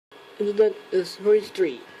Incident is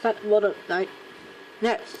history. Cut water night.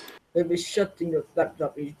 Next. Maybe shutting your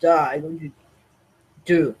laptop is die. What you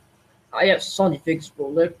do? I have scientific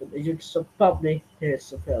prolific but the use of public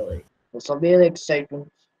is fairly. The surveillance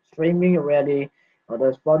segment streaming ready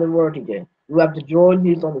others for the world again. You have to join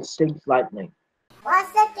these on the same lightning.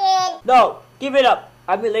 What's the kid? No, give it up.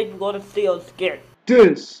 I'm late to go to see or scared.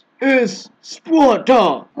 This is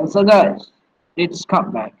Sparta! And so guys, it's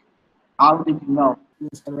comeback. How did you know?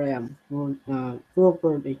 Mr. Ram, full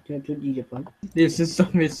prediction to Japan. This is the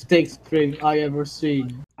mistake string I ever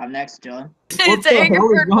seen. I'm next, John. What the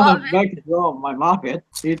hell is going back to draw my market?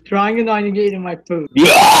 He's trying to navigate in my food.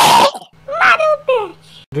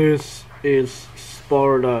 This is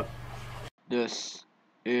Sparta. This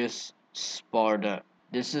is Sparta.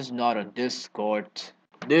 This is not a Discord.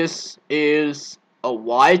 This is a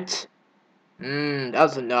white.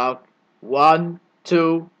 That's enough. 1,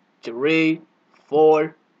 2, 3,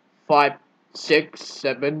 4, 5, 6,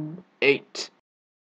 7, 8.